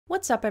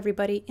What's up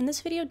everybody? In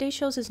this video, Day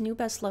shows his new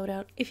best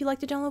loadout. If you'd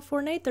like to download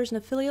Fortnite, there's an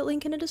affiliate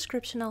link in the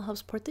description that'll help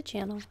support the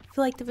channel. If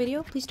you like the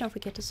video, please don't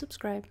forget to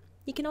subscribe.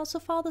 You can also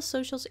follow the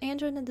socials and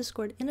join the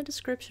Discord in the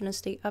description to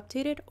stay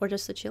updated or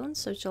just to chill and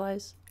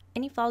socialize.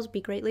 Any follows would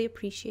be greatly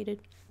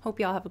appreciated. Hope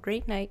y'all have a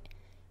great night.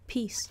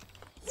 Peace.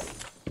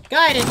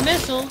 Guided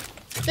missile?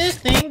 This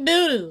thing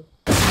doo-doo.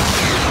 Well,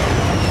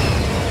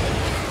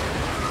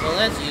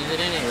 let's use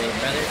it anyway,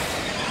 brother.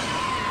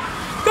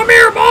 Come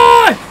here,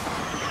 boy!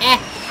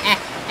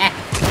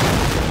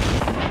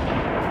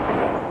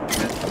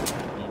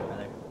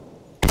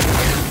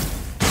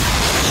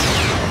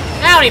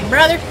 Howdy,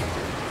 brother.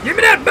 Give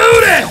me that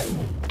booty!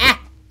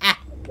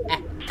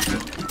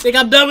 Think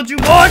I'm done with you,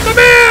 boy? Come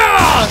here!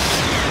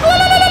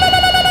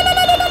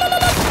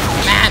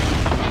 Man.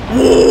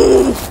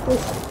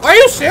 Are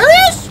you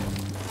serious?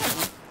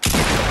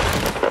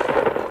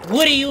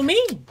 What do you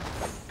mean?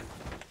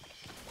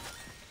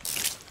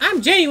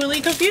 I'm genuinely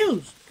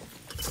confused.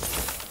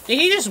 Did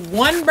he just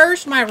one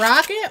burst my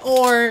rocket,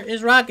 or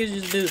his rocket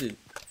just doo-doo?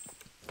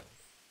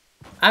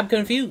 I'm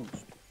confused.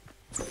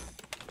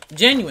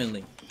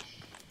 Genuinely.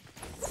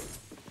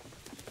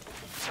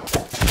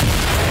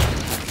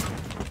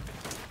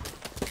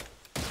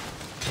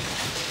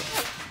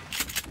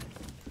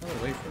 Oh,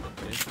 wait for the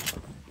bitch.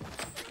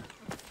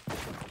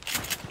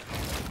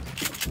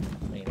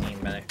 What do you mean,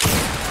 brother?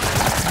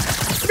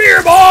 Come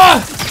here, boy!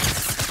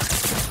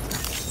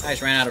 I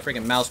just ran out of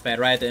freaking mouse pad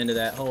right at the end of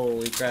that.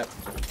 Holy crap.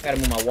 Gotta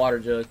move my water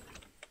jug.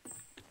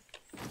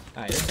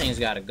 Alright, this thing's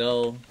gotta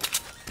go.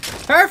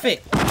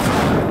 Perfect!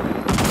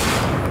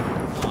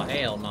 Oh,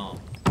 hell no.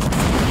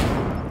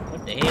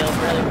 What the hell,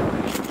 brother?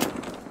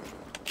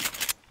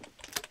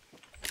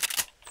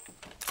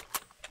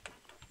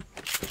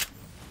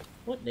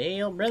 What the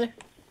hell, brother?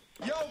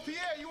 Yo,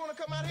 Pierre, you wanna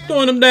come out here?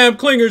 Throwing them damn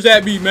clingers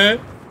at me, man.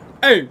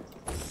 Hey,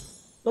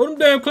 throw them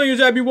damn clingers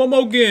at me one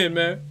more again,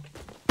 man.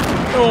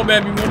 Throw them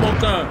at me one more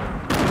time.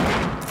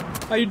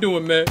 How you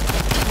doing, man?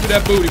 Look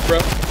at that booty, bro.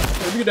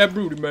 Hey, look at that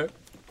booty, man.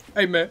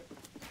 Hey, man.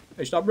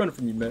 Hey, stop running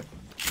from me, man.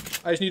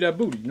 I just need that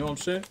booty, you know what I'm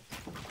saying?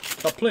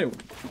 Stop playing with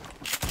me.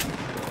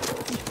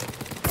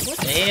 What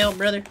the hell,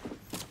 brother?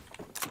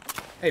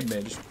 Hey,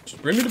 man,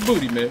 just bring me the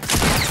booty, man.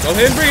 Go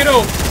ahead and bring it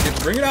on.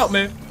 Just bring it out,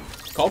 man.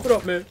 Cough it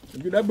up, man.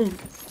 Give me that booty.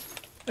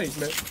 Thanks,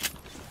 man.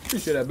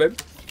 Appreciate that, baby.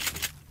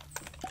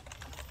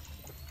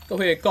 Go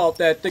ahead and cough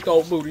that thick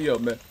old booty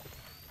up, man.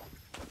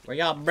 Where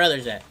y'all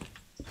brothers at?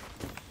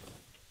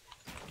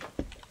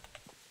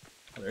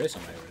 Oh, there is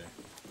somebody over there.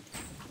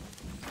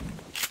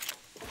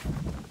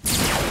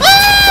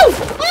 Oh!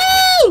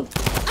 Oh!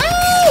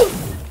 Oh!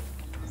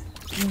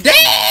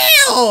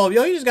 Damn!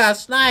 Yo, you just got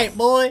sniped,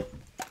 boy.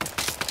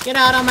 Get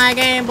out of my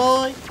game,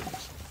 boy.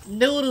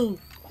 Doodoo.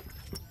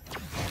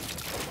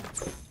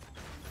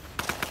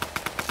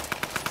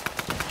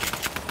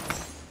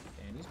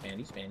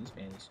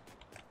 Panties.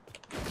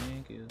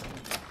 Thank you.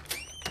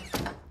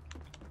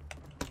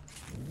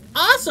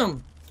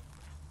 Awesome!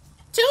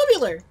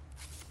 Tubular!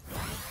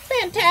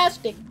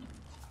 Fantastic!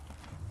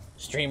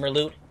 Streamer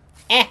loot.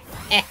 I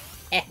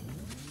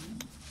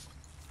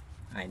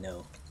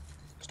know.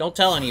 Just don't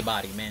tell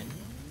anybody, man.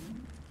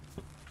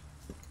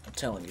 Don't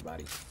tell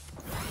anybody.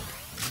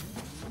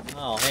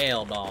 Oh,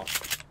 hell no.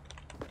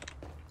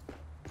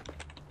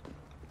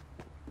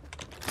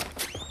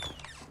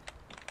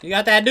 You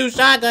got that new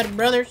shotgun,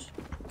 brothers?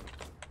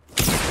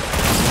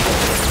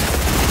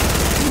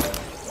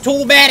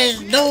 Too bad it's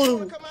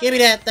doodle. Give me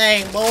that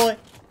thing, boy.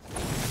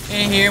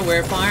 And here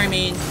we're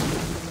farming.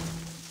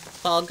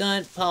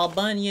 Paul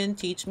Bunyan,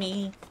 teach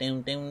me.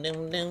 Doom, doom,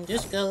 doom, doom.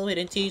 Just go ahead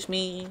and teach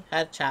me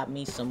how to chop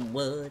me some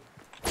wood.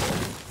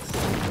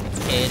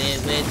 Hit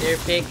it with your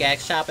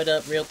pickaxe, chop it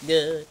up real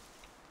good.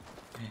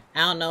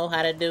 I don't know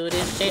how to do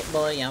this shit,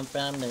 boy. I'm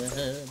from the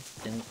hood.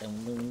 Doom,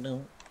 doom, doom,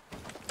 doom.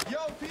 Yo,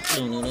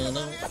 Pierre, you wanna come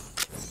out here?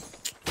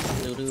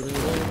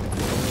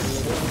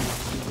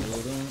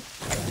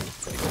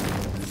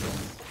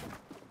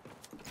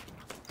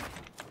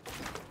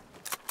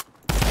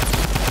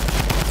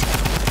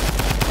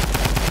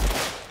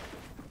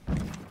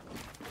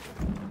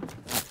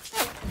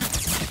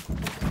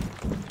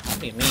 What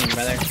do you mean,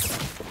 brother?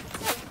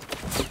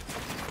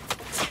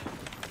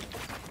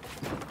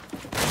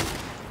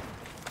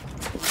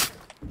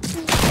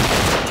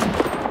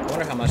 I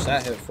wonder how much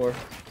that hit for.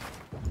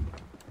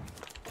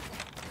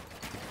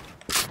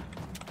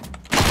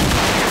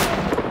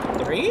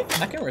 3?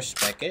 I can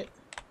respect it.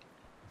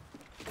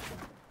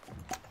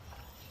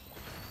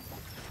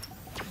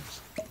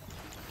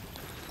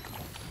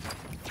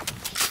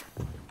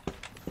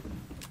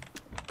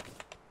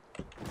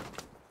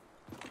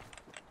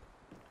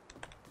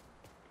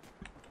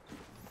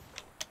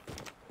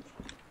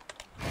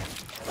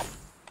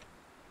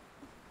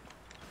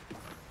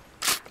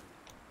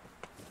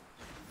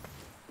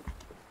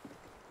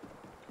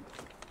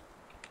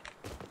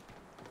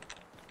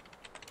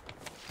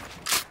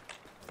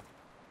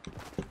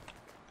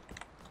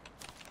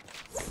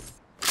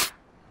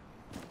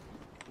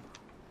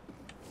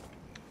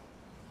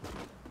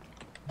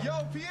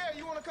 Yo, Pierre,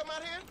 you wanna come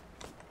out here?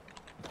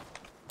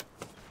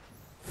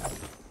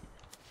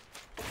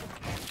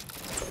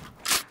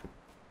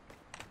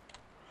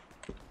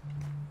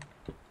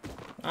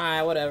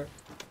 Alright, whatever.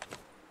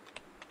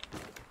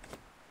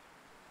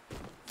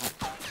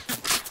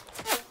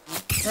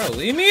 Bro,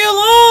 leave me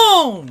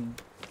alone!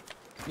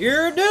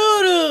 You're a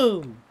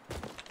doo-doo!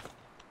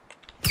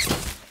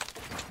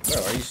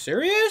 Bro, are you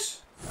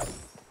serious?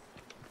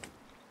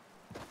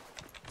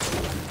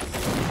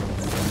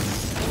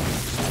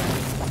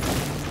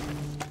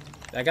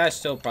 That guy's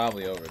still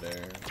probably over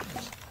there.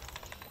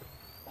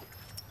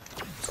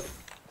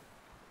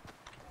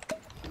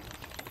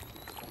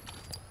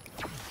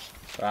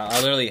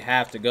 I literally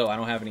have to go. I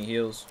don't have any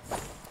heals.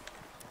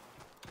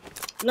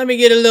 Let me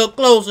get a little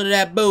closer to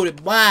that booty,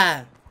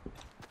 boy.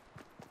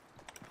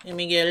 Let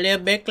me get a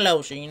little bit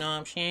closer, you know what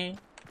I'm saying?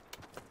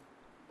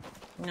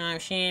 You know what I'm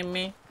saying,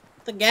 man?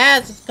 The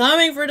gas is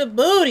coming for the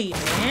booty,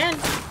 man.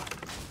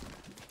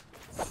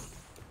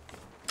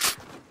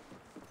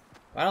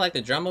 I like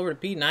the drum over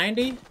the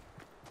P90.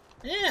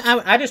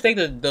 Yeah, I just think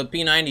the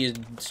P90 is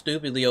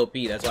stupidly OP.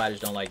 That's why I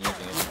just don't like using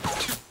it.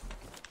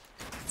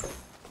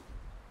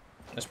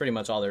 That's pretty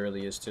much all there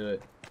really is to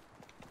it.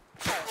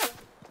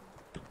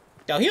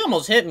 Yo, he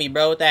almost hit me,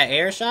 bro, with that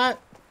air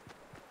shot.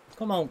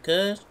 Come on,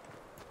 cuz.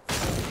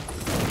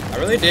 I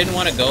really didn't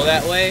want to go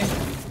that way.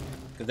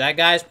 Because that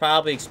guy's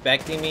probably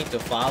expecting me to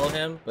follow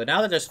him. But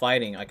now they're just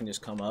fighting, I can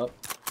just come up.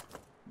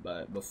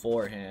 But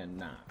beforehand,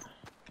 nah.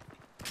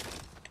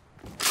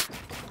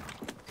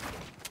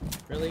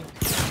 Really?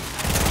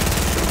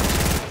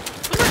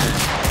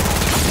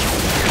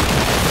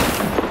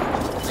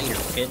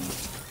 Later, kid.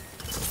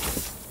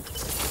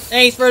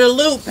 Thanks for the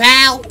loot,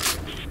 pal!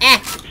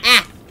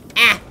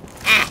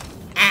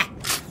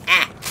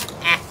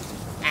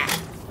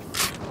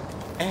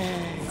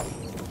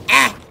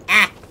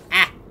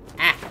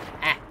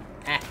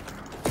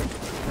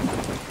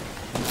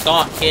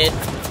 Thought, kid.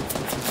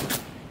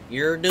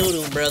 You're a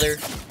doo-doo, brother.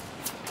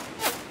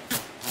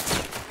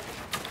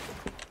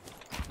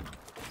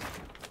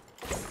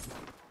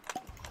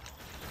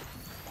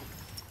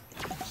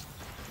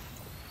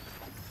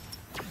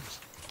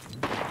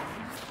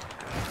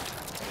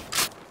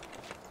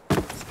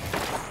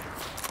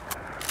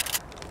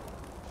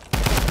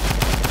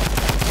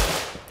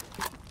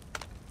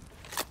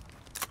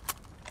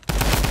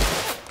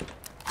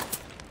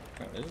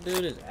 This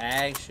dude is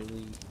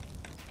actually...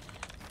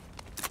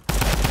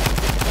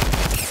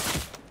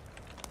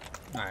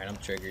 Alright, I'm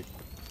triggered.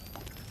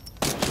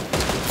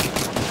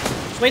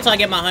 Just wait till I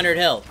get my 100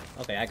 health.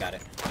 Okay, I got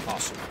it.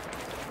 Awesome.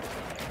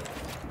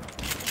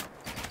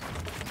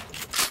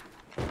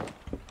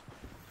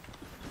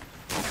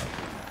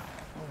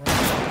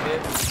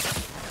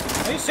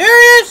 Alright, are you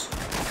serious?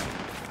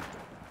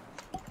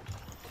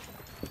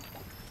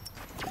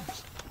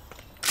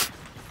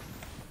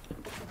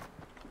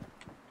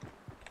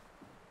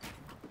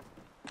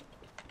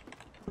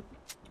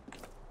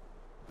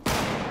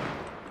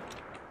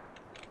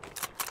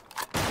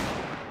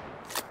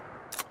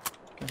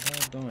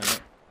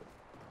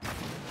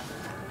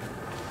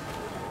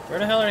 Where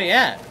the hell are they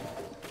at?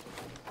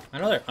 I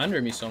know they're under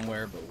me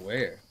somewhere, but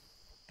where?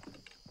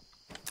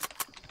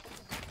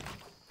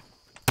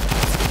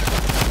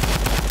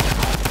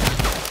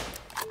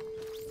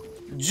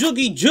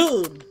 Juggy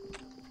Jug!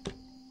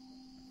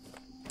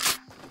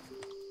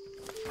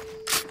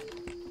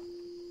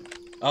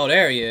 Oh,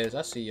 there he is.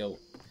 I see your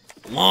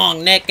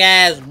long neck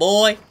ass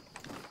boy.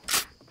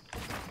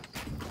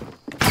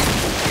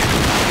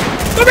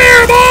 Come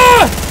here,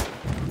 boy!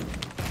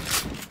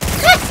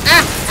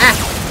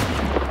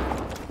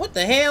 What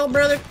the hell,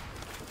 brother?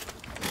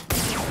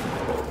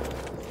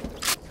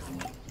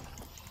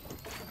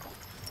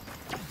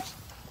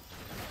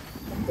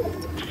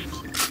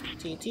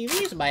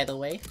 TTVs, by the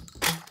way.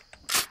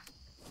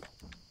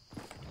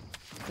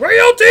 Where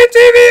your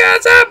TTV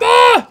ass at,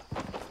 boy?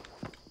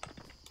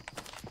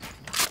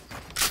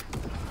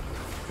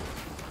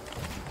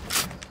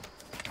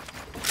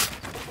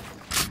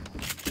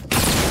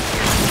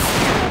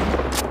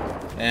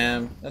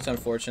 Damn, that's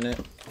unfortunate.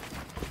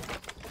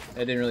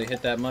 It didn't really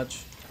hit that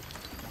much.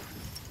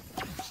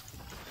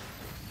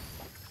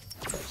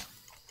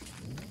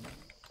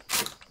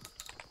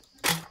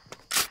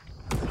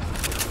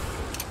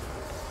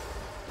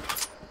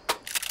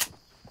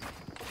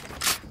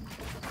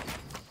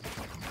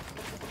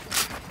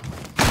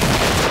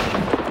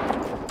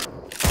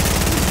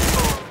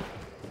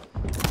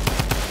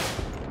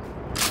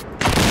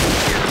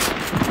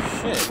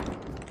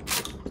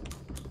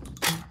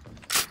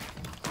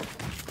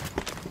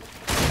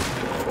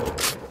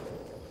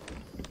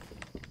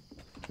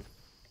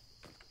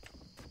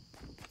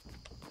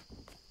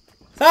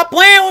 Stop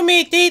playing with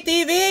me,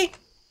 TTV!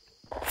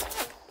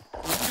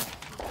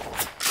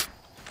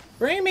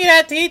 Bring me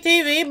that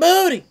TTV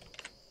booty!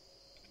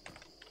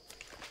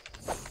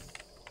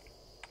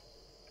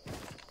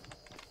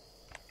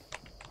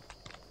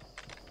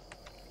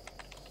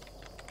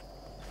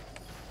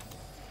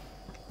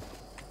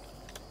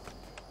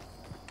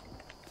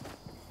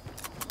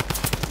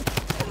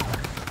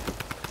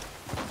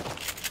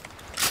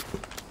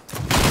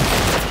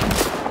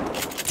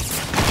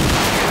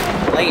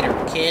 Later,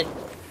 kid.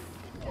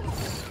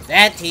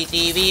 That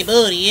TTV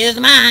booty is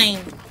mine!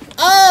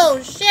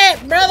 Oh,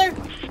 shit, brother!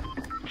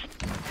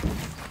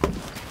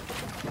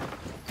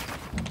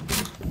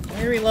 Let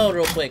me reload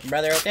real quick,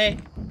 brother, okay?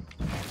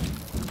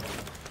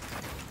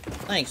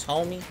 Thanks,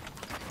 homie.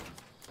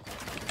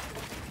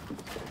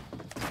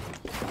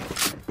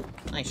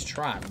 Nice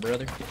try,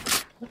 brother.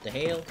 What the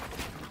hell?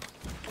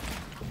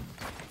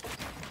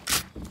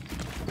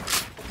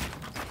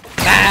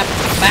 Bap!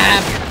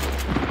 Bap!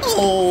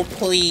 Oh,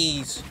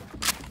 please.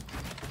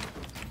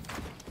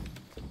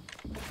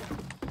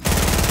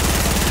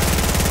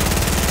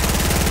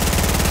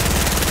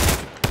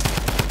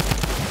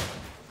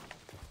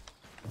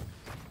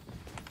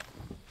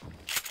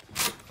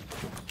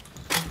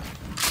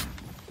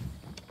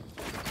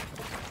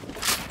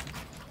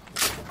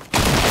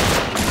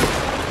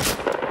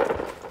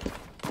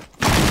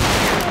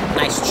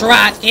 Nice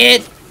try,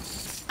 kid.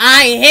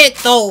 I hit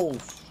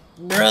those,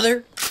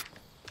 brother.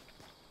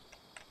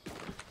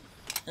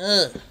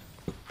 Ugh.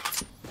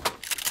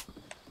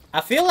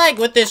 I feel like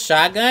with this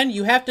shotgun,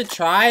 you have to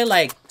try,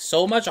 like,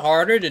 so much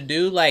harder to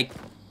do, like,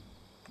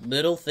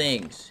 little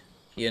things,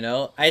 you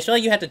know? I just feel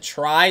like you have to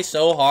try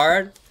so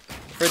hard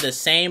for the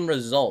same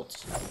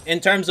results in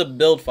terms of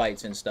build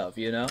fights and stuff,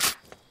 you know?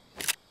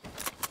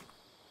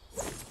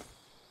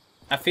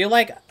 I feel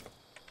like,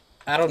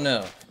 I don't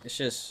know, it's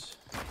just...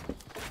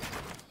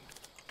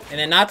 And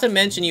then not to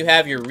mention you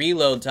have your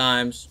reload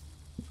times,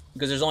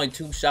 because there's only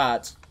 2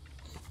 shots.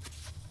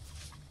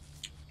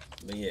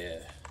 But yeah,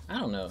 I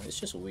don't know. It's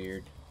just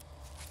weird.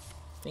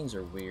 Things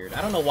are weird.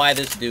 I don't know why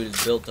this dude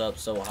is built up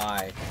so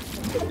high.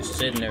 Just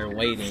sitting there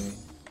waiting.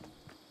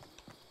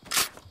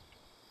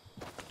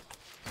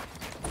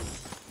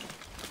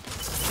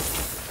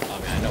 I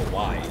mean, I know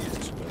why he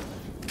is, but...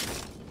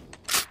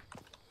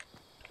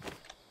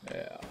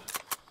 Yeah.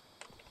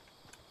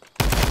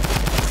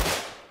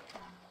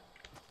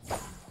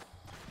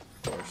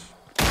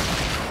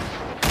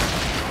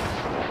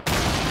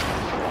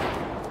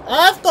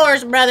 Of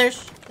course,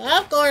 brothers.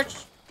 Of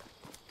course.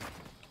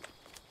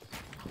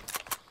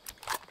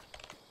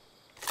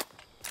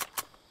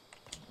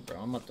 Bro,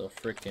 I'm about to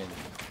freaking...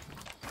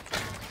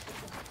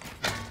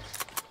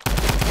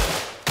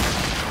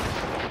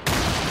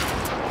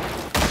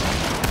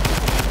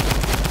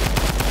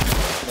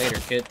 Later,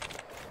 kid.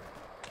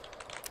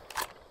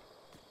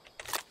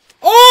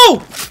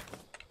 Oh!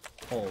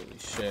 Holy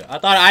shit.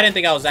 I didn't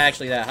think I was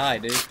actually that high,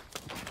 dude.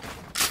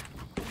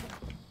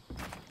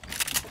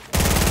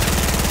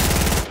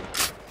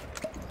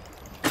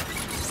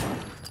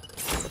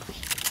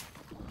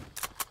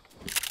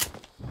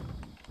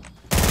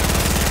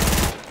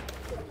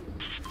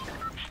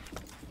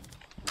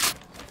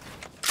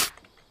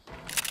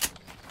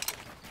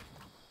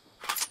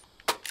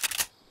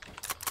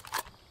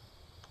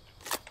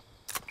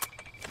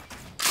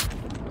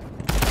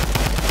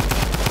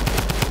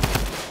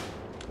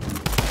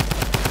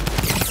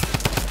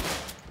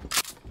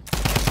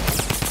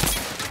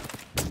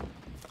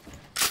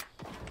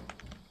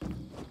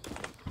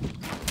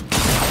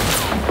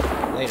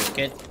 Later,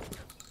 kid.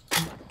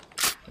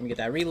 Let me get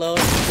that reload.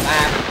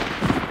 Bye.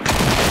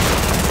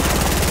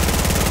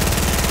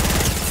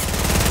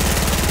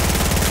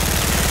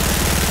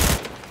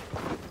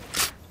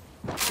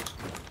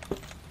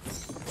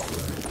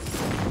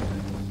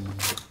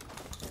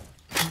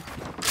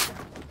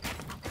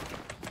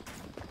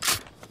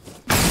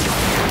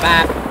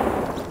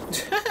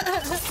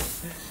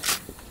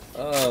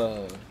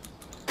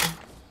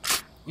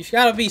 You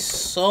gotta be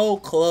so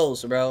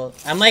close, bro.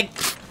 I'm like...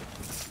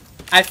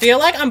 I feel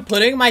like I'm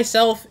putting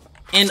myself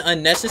in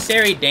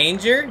unnecessary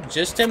danger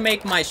just to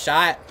make my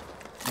shot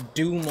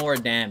do more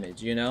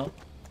damage, you know?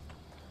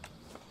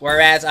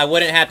 Whereas I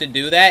wouldn't have to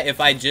do that if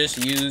I just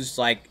used,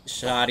 like,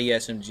 shoddy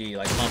SMG,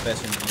 like pump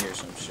SMG or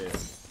some shit.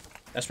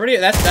 That's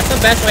the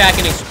best way I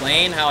can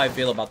explain how I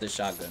feel about this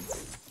shotgun.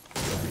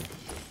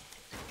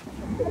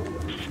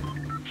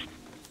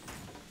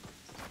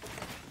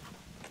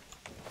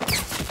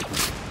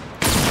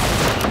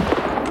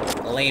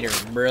 Later,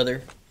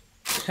 brother.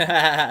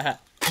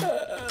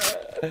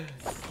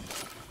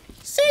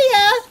 See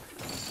ya!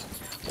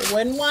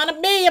 Wouldn't wanna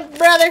be a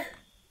brother.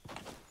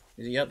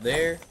 Is he up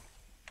there?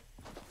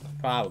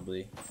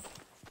 Probably.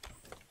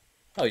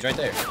 Oh, he's right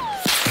there.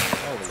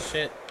 Holy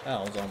shit.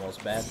 That was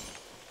almost bad.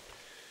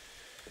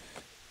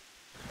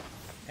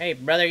 Hey,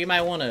 brother, you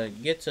might want to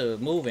get to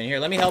moving. Here,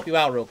 let me help you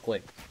out real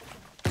quick.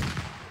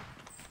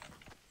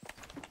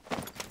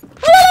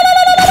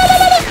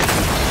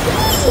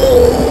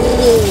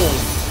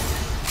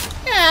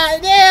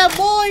 God damn,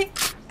 boy!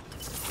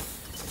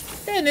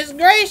 Goodness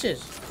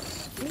gracious!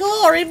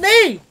 Glory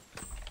be!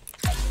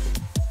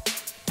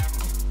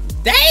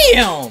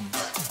 Damn!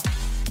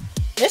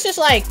 It's just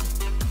like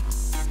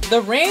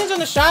the range on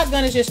the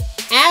shotgun is just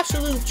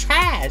absolute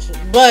trash,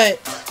 but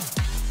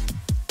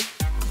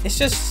it's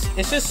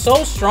just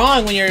so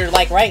strong when you're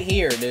like right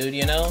here, dude,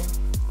 you know?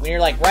 When you're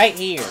like right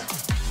here.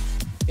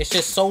 It's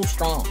just so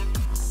strong.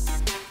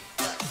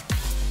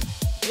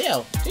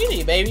 Yeah,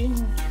 GG, baby.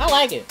 I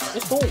like it.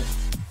 It's cool.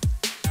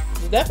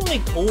 It's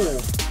definitely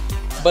cool.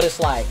 But it's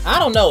like, I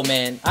don't know,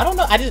 man. I don't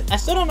know. I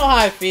still don't know how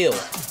I feel.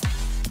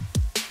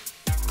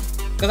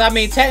 Because, I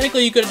mean,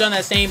 technically you could have done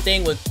that same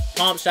thing with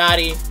Pump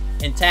Shotty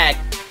and TAC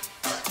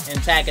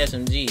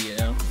SMG, you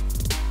know?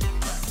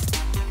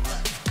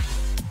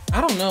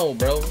 I don't know,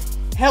 bro.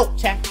 Help,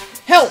 chat.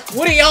 Help!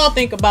 What do y'all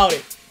think about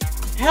it?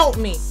 Help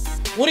me.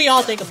 What do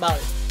y'all think about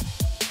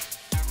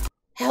it?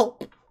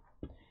 Help.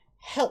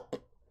 Help.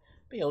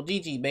 Yo,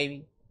 GG,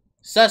 baby.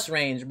 Sus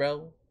range,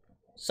 bro.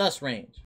 Sus range.